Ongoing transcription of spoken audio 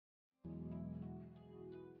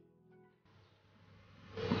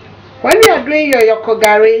are doing your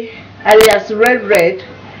Gari, alias red,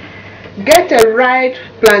 get a ripe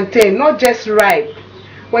plantain, not just ripe.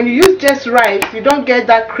 When you use just ripe, you don't get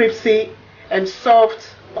that crispy and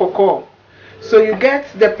soft cocoa. So you get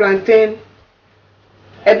the plantain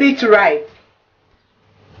a bit ripe.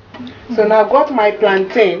 So now I've got my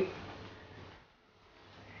plantain.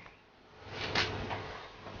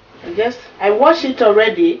 I wash it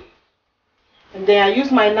already, and then I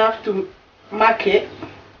use my knife to mark it.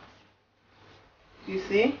 You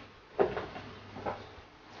see,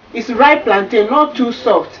 it's ripe plantain, not too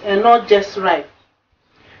soft and not just ripe.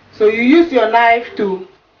 So you use your knife to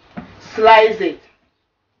slice it.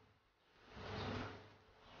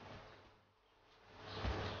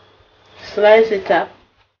 Slice it up.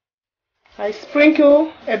 I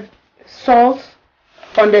sprinkle salt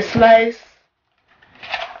on the sliced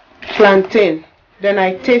plantain. Then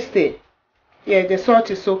I taste it. Yeah, the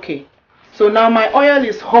salt is okay. So now my oil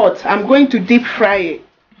is hot. I'm going to deep fry it.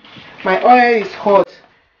 My oil is hot.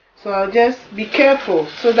 So I'll just be careful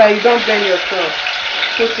so that you don't burn yourself.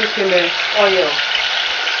 Put it in the oil.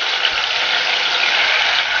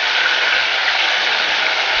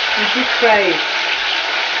 And deep fry it.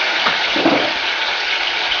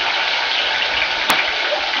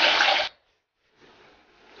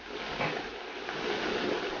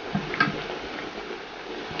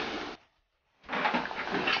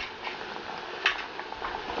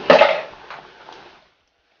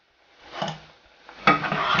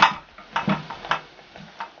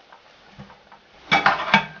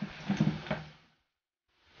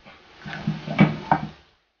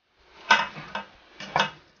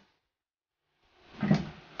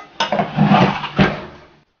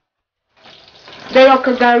 The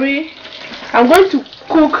Gari, I'm going to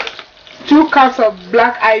cook 2 cups of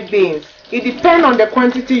black eye beans. It depends on the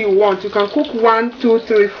quantity you want. You can cook 1, 2,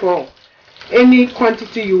 3, 4, any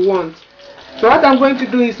quantity you want. So what I'm going to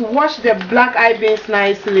do is wash the black eye beans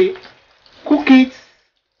nicely, cook it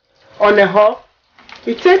on a hob.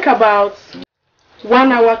 It takes about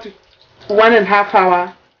 1 hour to 1.5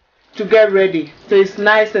 hours to get ready, so it's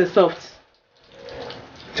nice and soft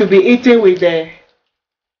to be eaten with the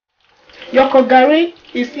Gari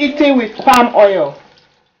is eaten with palm oil.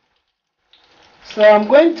 So I'm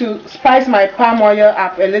going to spice my palm oil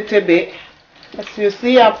up a little bit. As you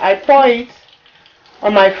see, I pour it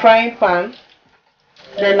on my frying pan.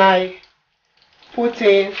 Then I put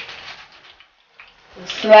in a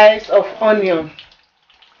slice of onion.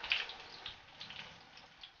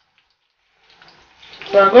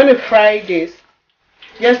 So I'm going to fry this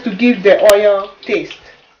just to give the oil taste.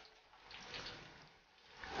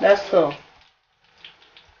 That's all.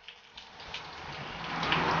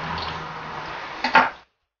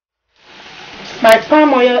 My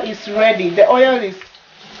palm oil is ready. The oil is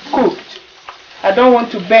cooked. I don't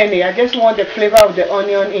want to burn it. I just want the flavor of the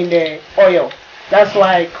onion in the oil. That's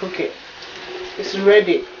why I cook it. It's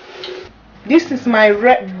ready. This is my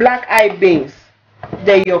black eye beans.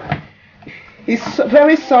 The yolk. It's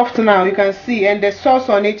very soft now, you can see, and the sauce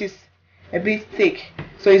on it is a bit thick.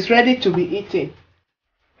 So it's ready to be eaten.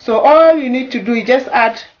 So all you need to do is just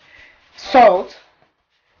add salt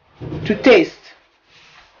to taste.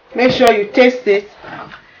 Make sure you taste it,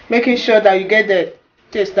 making sure that you get the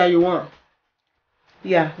taste that you want.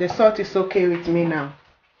 Yeah, the salt is okay with me now.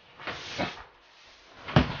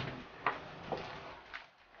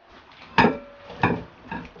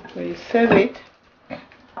 So you serve it.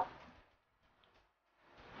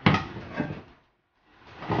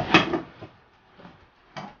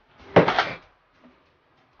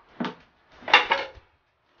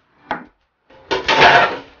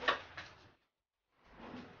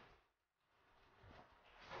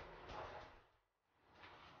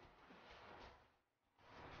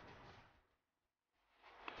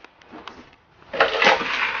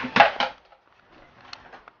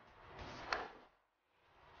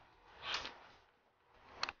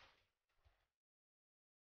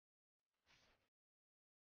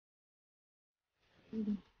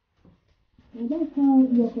 And that's how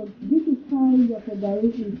this is how your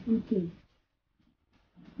Gari is eaten.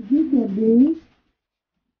 Get your beans,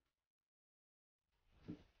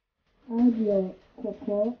 add your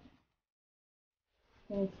cocoa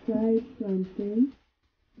or fried plantain,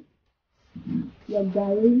 your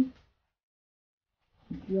Gari,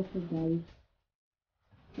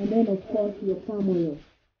 and then of course your palm oil.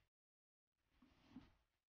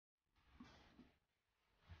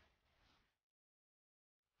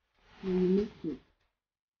 And you mix it.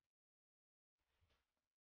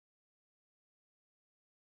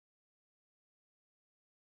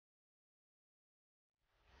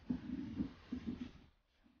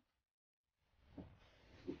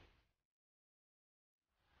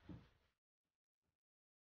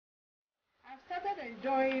 started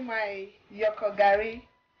enjoying my yoko gari,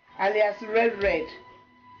 alias red.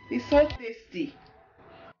 It's so tasty.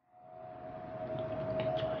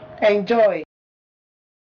 Enjoy.